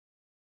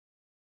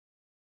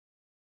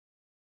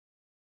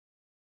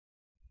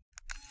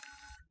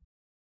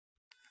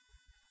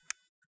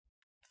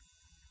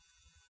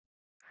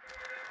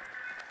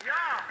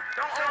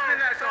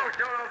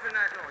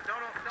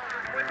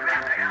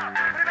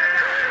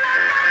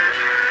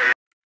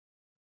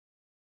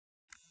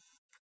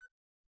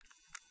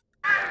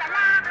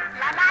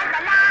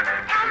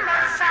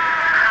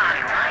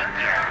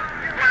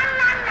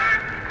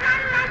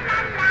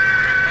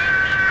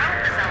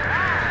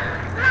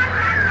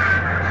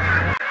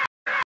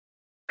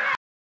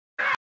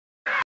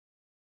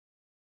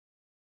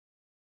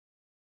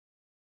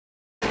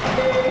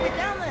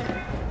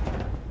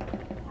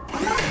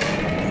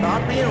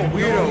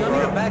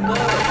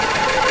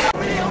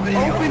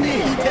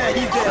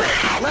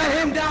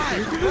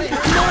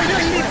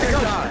he needs to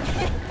die.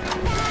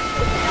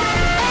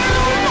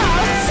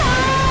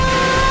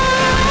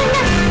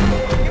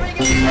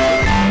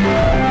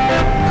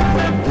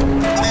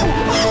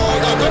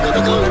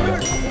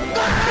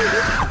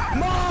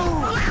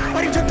 How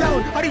do you jump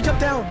down? How do you jump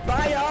down?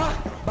 Bye y'all.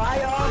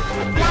 Bye y'all.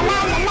 La la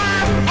la la.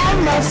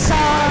 Elmo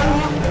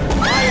song.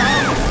 Bye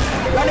y'all.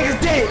 Y'all niggas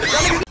dead.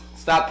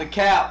 Stop the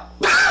cap.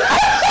 Stop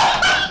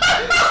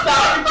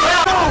the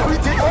cap. No, we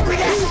did. Open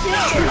that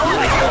shit.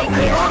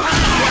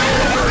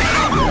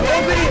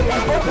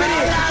 Open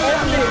it.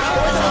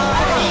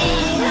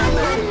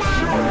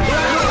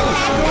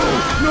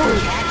 No.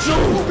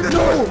 Open the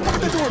door.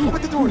 Open the door.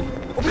 Open the door.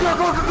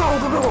 Go.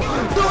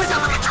 No, it's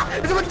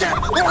over there.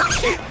 Oh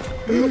shit.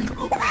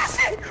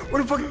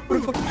 Where the fuck?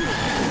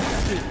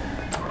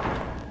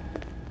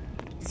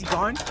 Is he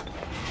gone?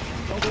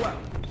 Don't go out.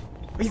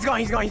 He's gone.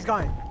 He's right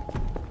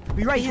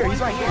here.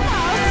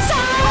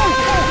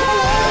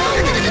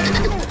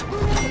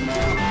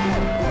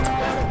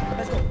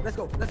 Let's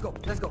go.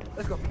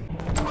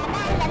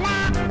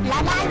 La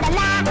la la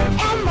la,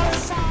 Elmo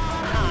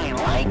song. I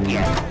like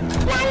it.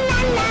 La la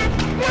la.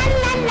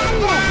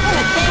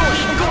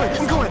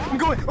 I'm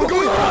going.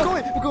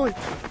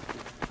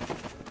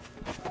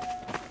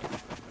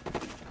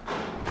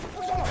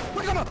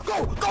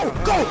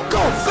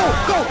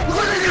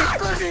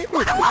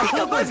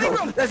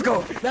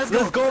 Go.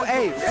 Let's go.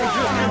 Hey.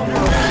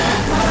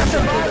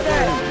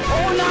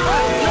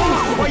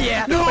 Oh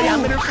yeah.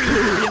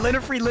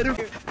 Litter free.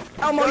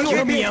 Elmo,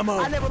 Kill me, Elmo.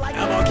 I never liked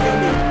Elmo, kill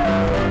me.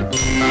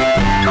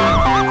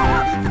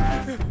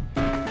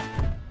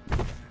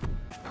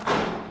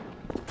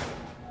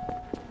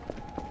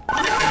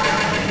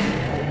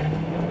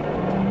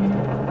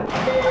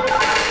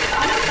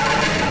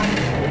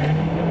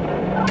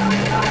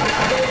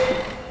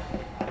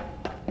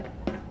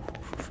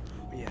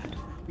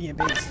 We in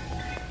base.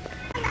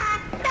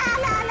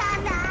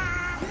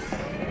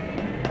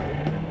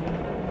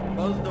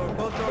 Close door.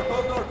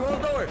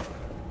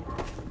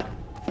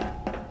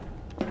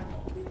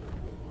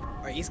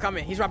 Alright, he's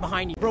coming. He's right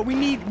behind you. Bro, we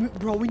need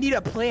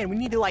a plan. We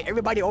need to like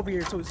everybody over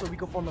here so we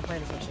can form a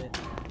plan or some shit.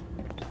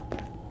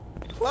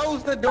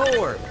 Close the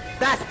door.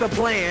 That's the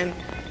plan.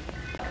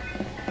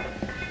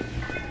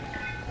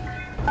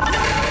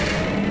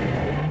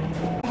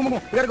 Come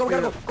on. We gotta go.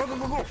 Go.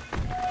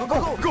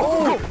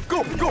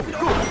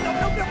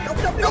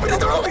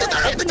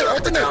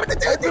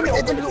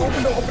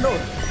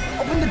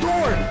 Open the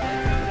door.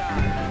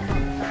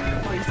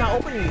 Oh, he's not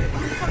opening it.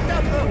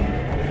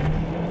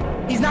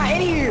 He's not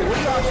in here. What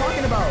are y'all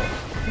talking about?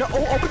 No,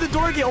 open the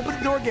door again. Open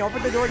the door again.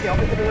 Open the door again.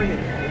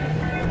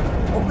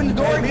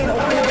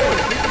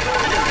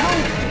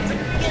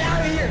 Get out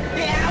of here.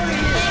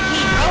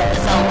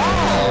 So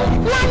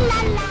long. La la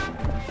la.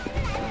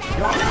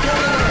 Y'all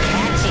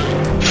catchy.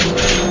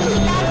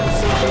 La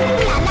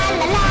la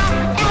la la,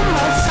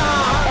 Elmo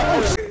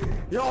song.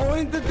 Y'all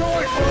in the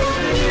door.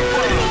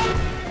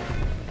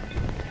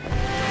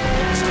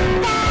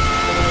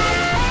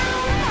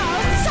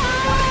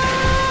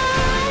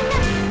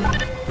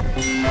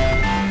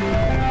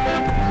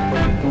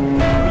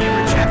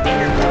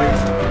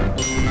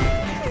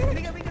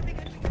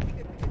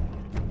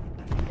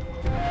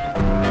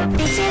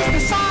 This is the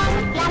song,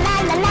 la la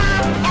la la,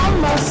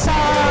 Elmo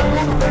song.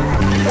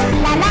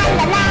 La la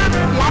la la,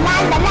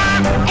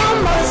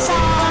 Elmo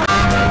song.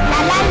 La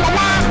la la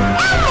la,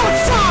 Elmo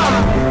song.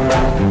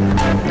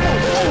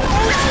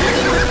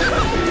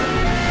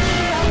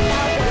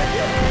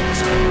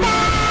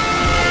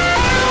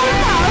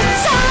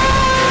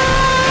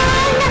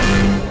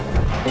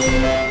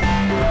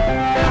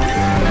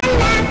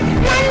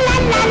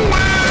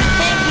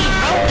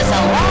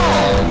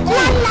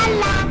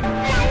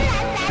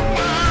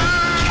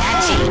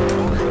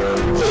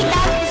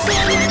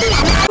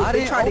 I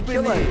didn't try to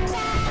kill it.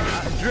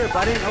 Drip,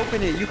 I didn't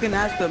open it. You can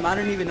ask them. I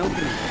didn't even open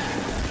it.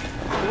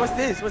 What's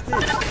this?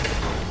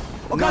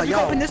 Oh god, you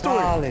open this door.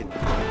 Solid.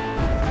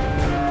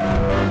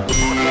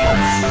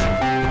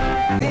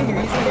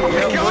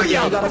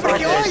 I'm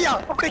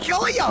gonna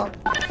kill ya!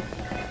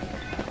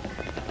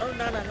 Oh,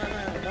 no.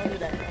 Don't do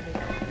that.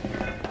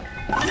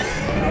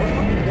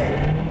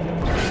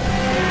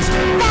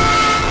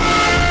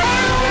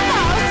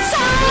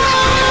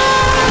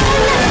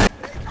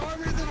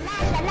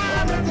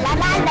 La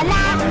la la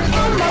la,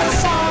 Elmo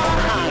song.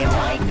 I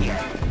like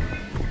it.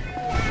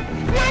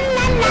 La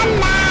la la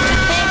la.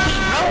 Think he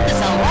wrote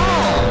this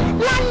along.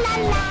 La la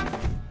la.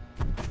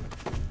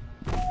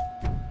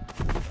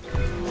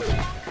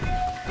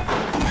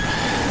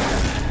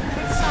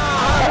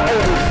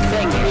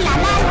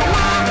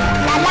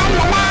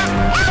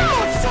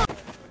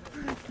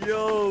 Yo.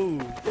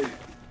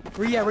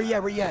 Where you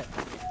at?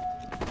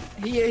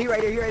 He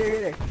right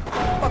here.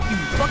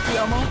 Fuck you,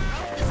 Elmo.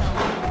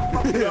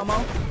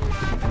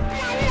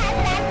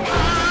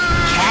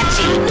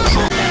 Catchy.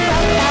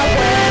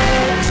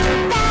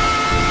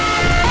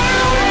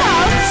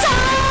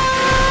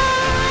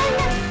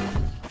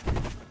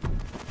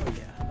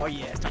 Oh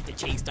yeah, start the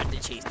chase.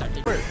 He's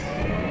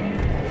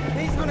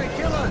gonna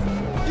kill us.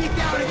 Get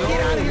out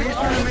of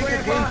here.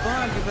 It's been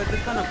fun because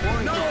it's kind of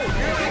boring. No,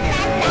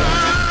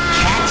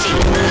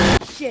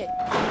 Shit.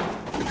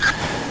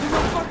 You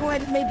motherfucker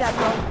had made that,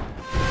 bro.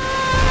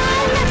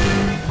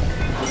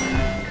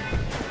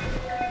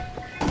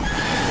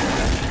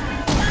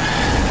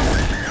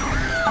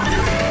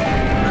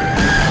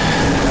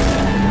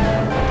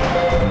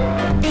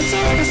 This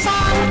is the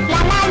song, la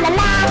la la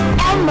la,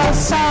 Elmo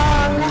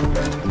song.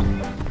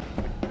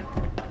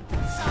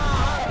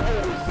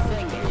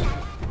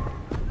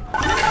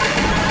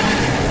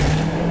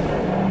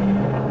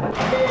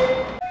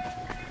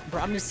 Bro,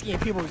 I'm just seeing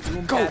people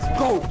zoom go, past.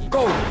 go,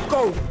 go,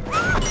 go.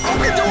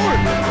 Open the door.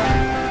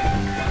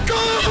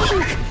 Go.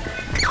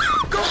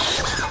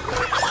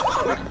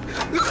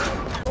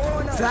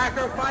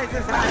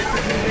 Sacrifices have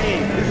to be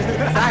made.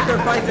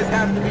 Sacrifices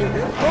have to be made.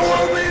 Go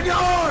open the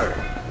door.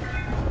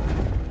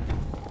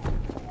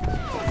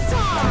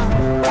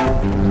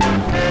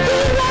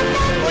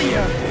 Oh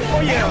yeah!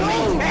 Oh yeah!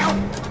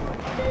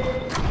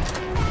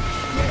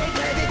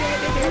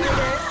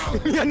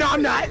 Yeah, no,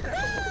 I'm not.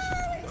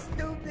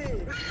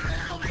 Stupid.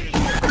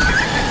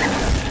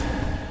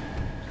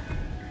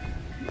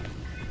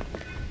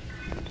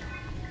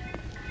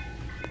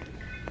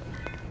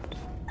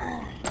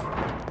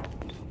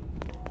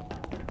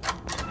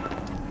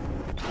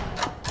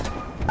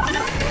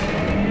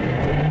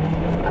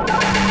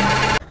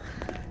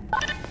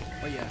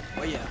 Oh yeah!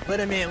 Oh yeah! Let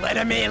him in! Let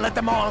him in! Let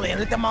them all in!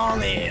 Let them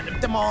all in!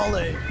 Let them all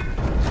in!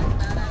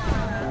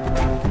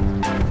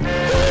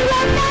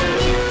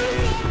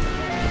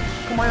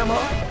 Come on, Emma!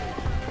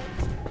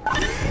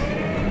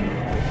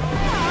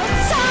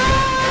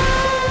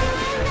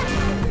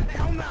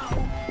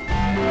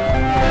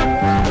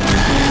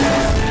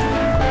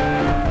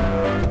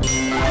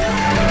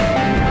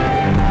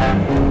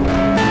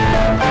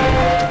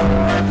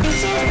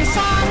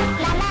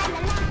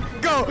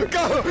 Go!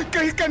 Go! Go!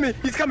 He's coming!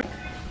 He's coming!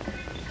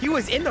 He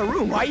was in the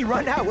room. Why he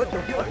run out? What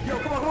the fuck? Yo,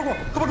 come on, come on, come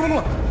on, come on, come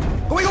on.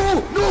 Go, wait, go,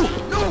 no,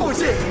 no. Oh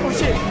shit! Oh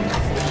shit!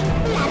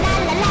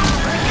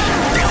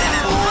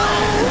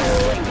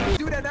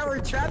 Do that, now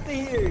we're trapped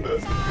in here.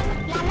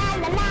 La la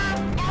la la,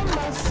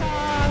 Elmo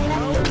song.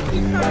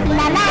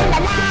 La la la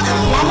la,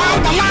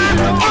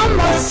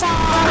 Elmo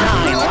song.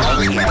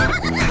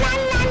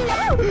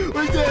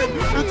 We're dead!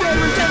 We're dead!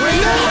 We're dead! We're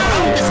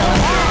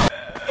dead!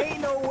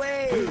 Ain't no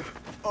way.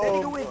 That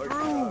nigga went through.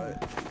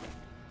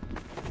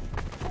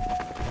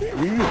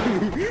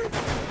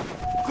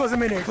 Close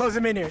him in here. Close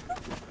him in here.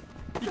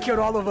 He killed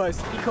all of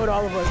us. He killed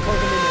all of us.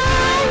 Close him in here.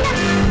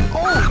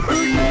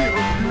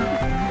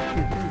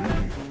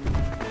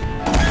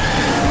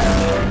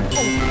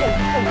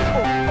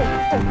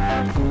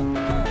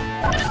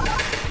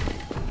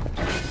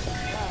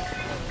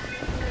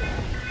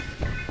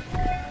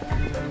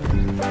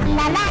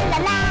 La la la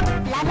la,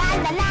 la la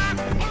la la.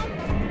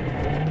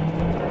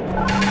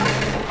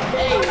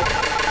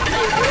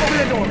 Open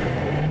the door.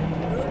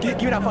 Give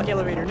me that fucking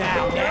elevator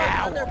now.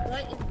 Now. Other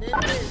point is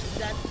this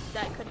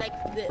that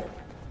connects this.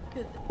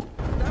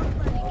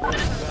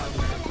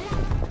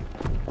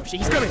 Oh shit!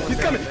 He's coming. He's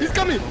coming. He's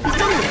coming. He's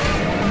coming.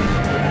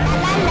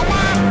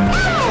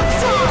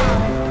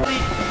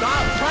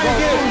 Stop trying to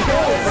get him. Go.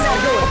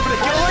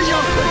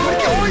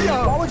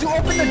 Why would you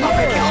open the door?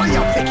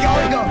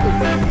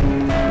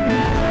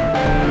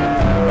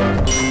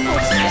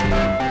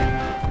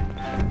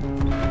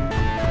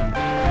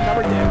 Now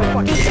we're dead. We're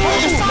fucking dead.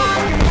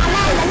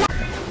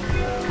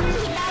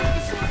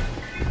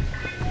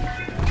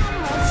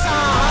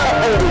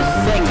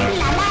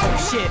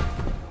 Oh shit.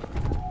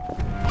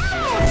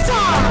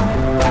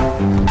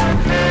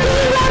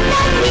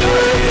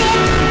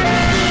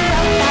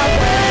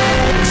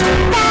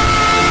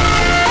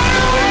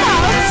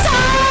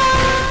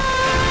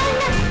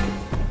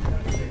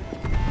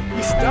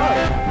 He's stuck.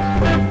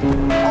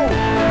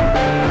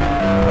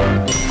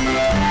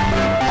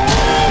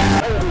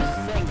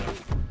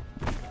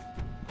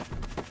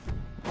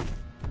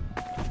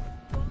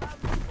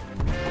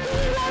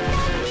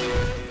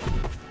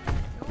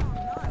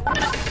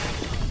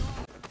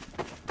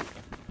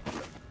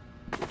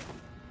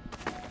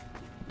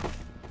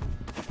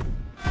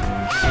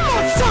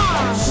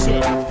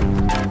 Shit.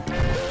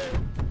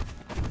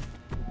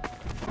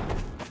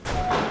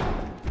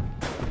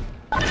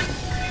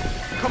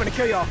 I'm coming to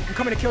kill y'all. I'm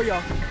coming to kill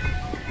y'all.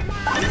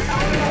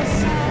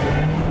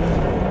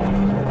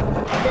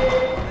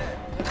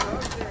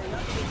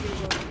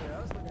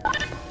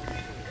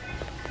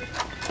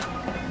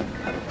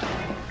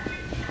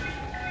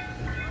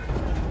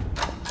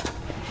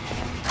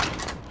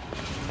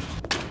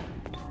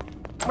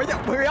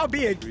 Where y'all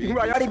being?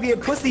 Y'all ain't being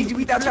pussies. You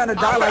be out trying to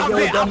die like yo,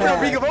 I'm gonna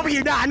bring dumbass. him over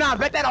here. Nah,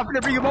 bet that up. I'm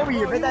gonna bring him over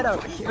here. Bet that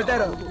up. Bet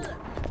that up.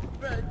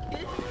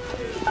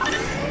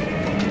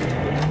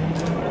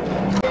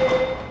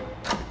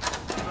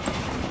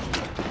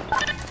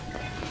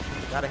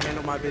 Gotta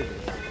handle my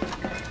business.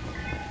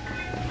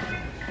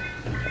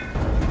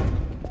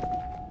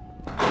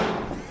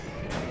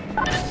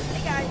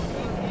 Hey guys,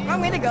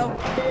 I'm gonna go.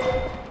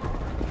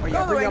 Oh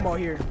yeah, bring them all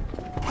here.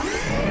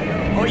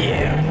 Oh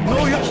yeah.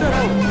 No, you shut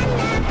up.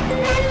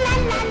 La la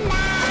la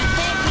la. You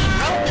think he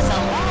wrote this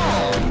alone?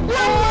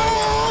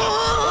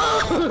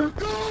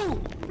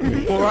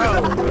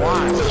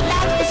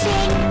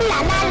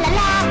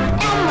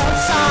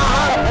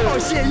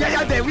 dead. Yeah,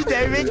 y'all dead. We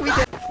dead, bitch. We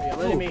dead. Yeah,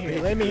 let him in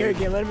here. Let me hear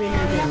again. Let me hear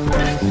again.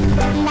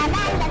 La la la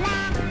la la la.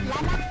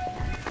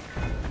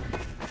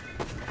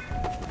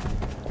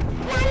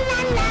 La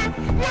la la la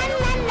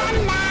la.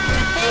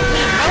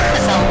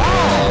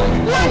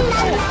 La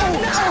la la.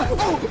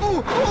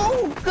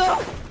 Go!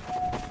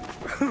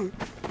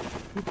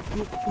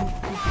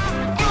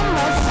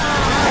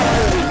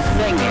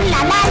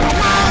 La la la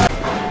la.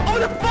 Oh,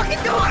 the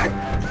fucking door!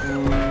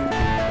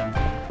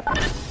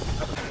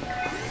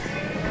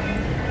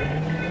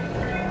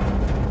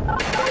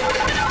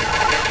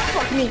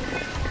 Fuck me!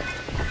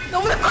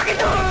 Open the fucking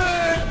door!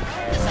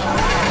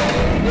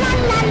 La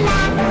la la la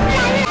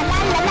la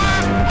la la.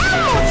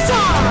 Elmo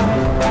song.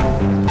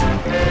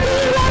 We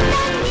love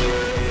the music.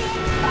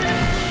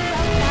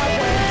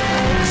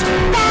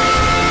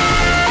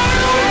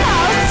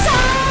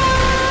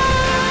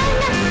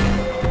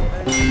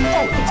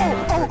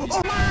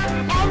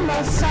 Elmo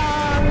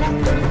song.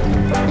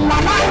 La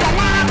la la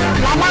la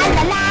la la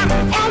la la.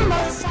 Elmo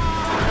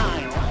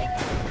song.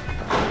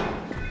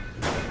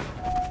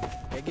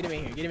 Yeah, get him in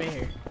here. Get him in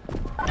here.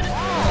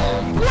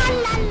 La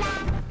la la.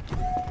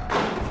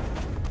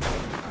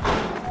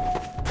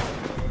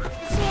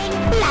 Sing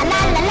la la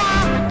la la.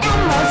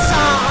 Elmo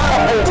song.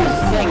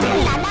 Sing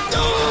la la.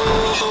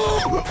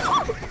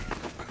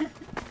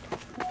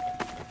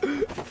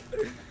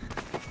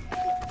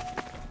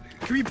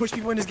 Can we push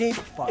people in this game?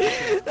 Fuck.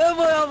 That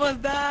boy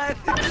almost died!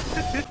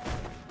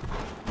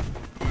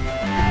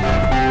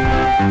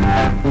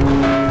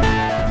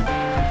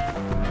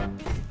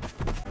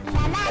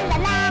 La la la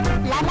la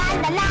la la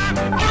la la.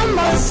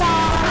 Elmo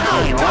song. I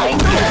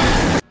like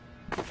it.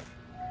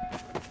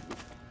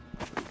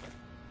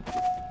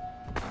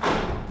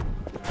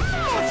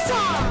 Elmo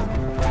song.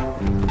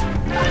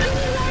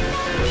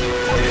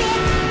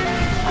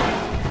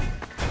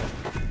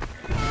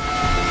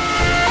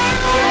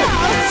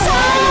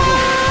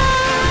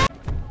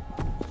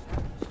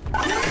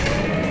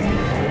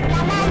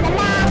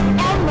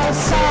 Elmo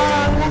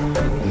song.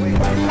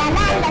 La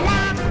la la la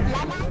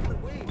la la.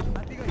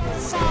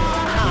 I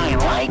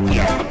like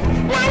it.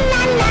 La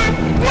la la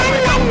la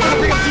la la la.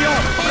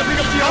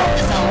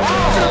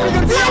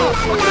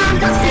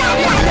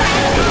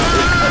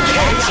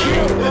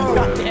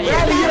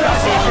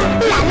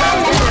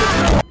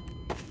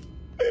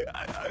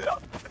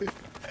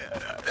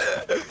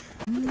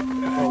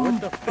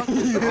 What the fuck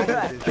is wrong with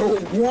this? Yo,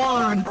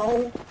 one,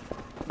 bro!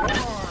 La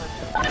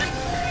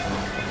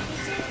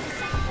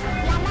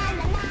la la la la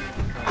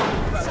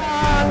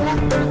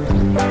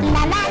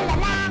la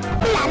la.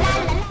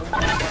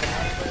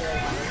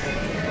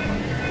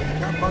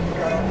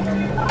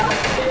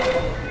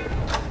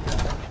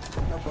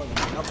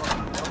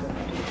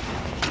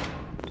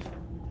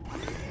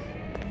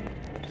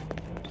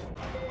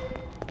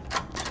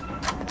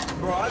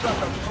 Bro, I got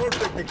the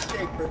perfect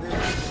escape for this.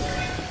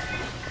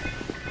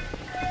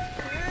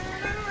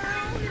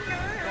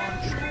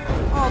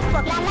 Oh,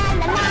 fuck La me. la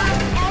la la.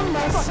 Elmo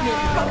Fuck me,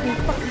 song. fuck me,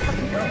 fuck me, fuck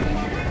me, bro.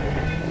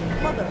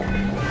 Mother.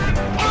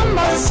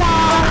 Elmo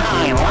song.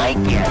 I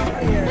like it.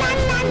 La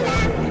la la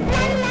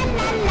la la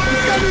la la.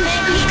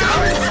 He's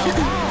coming.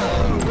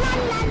 La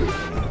la la.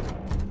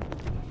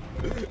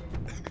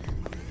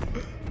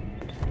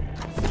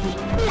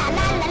 La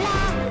la la la.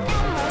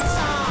 Elmo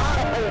song.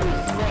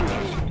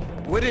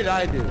 What did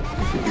I do?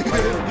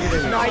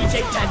 No, he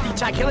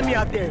tried killing me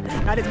out there.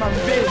 That is my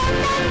revenge.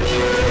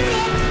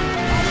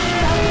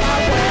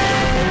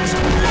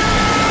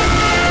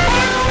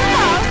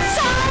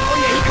 Oh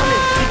yeah, he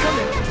coming. He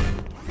coming.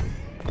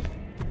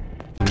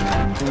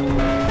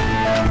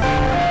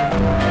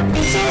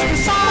 This is the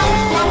song.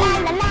 La la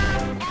la la.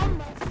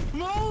 Elmo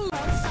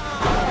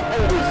song.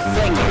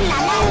 La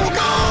la la.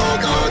 Go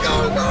go go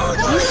go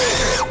go.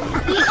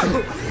 We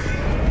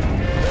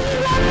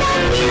love the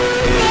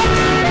music.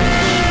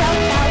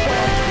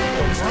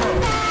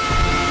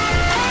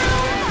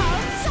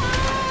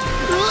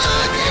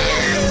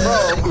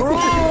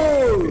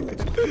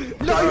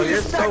 No, you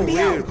just smacked me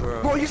out.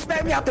 Bro, you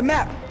smacked me out the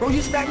map. Bro,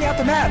 you smacked me out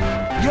the map.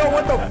 Yo,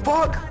 what the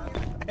fuck?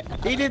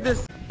 He did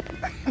this.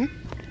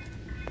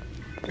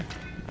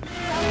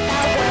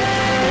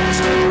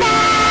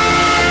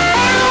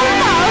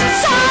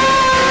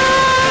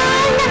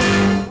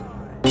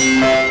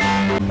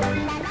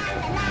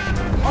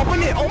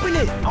 Open it. Open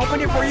it.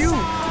 Open it for you.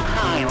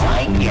 I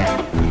like it.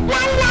 La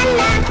la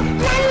la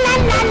la la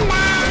la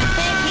la.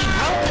 Think he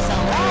broke us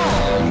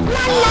along.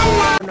 La la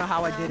la. I don't know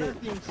how I did it.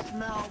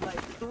 Smelled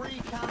like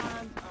 3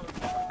 times.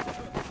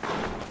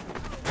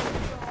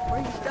 Where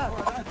you stuck?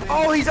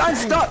 Oh, he's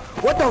unstuck.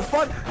 What the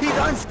fuck? He's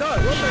unstuck.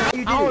 What the hell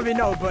you I don't did? even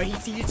know, but he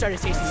started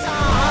chasing me.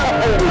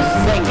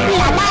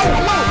 La la la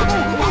la.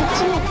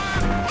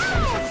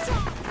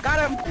 Got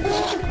him.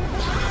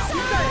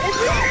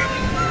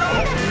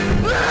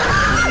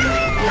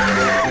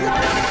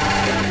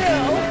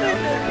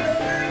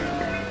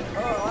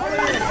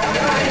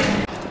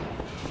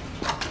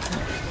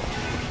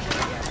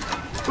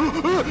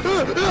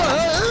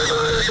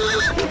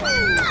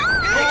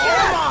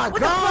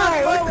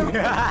 Oh my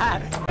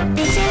god!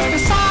 This is the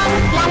song,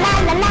 la la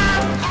la la.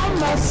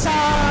 Elmo song.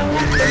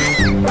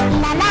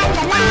 La la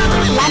la la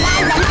la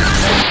la la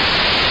la.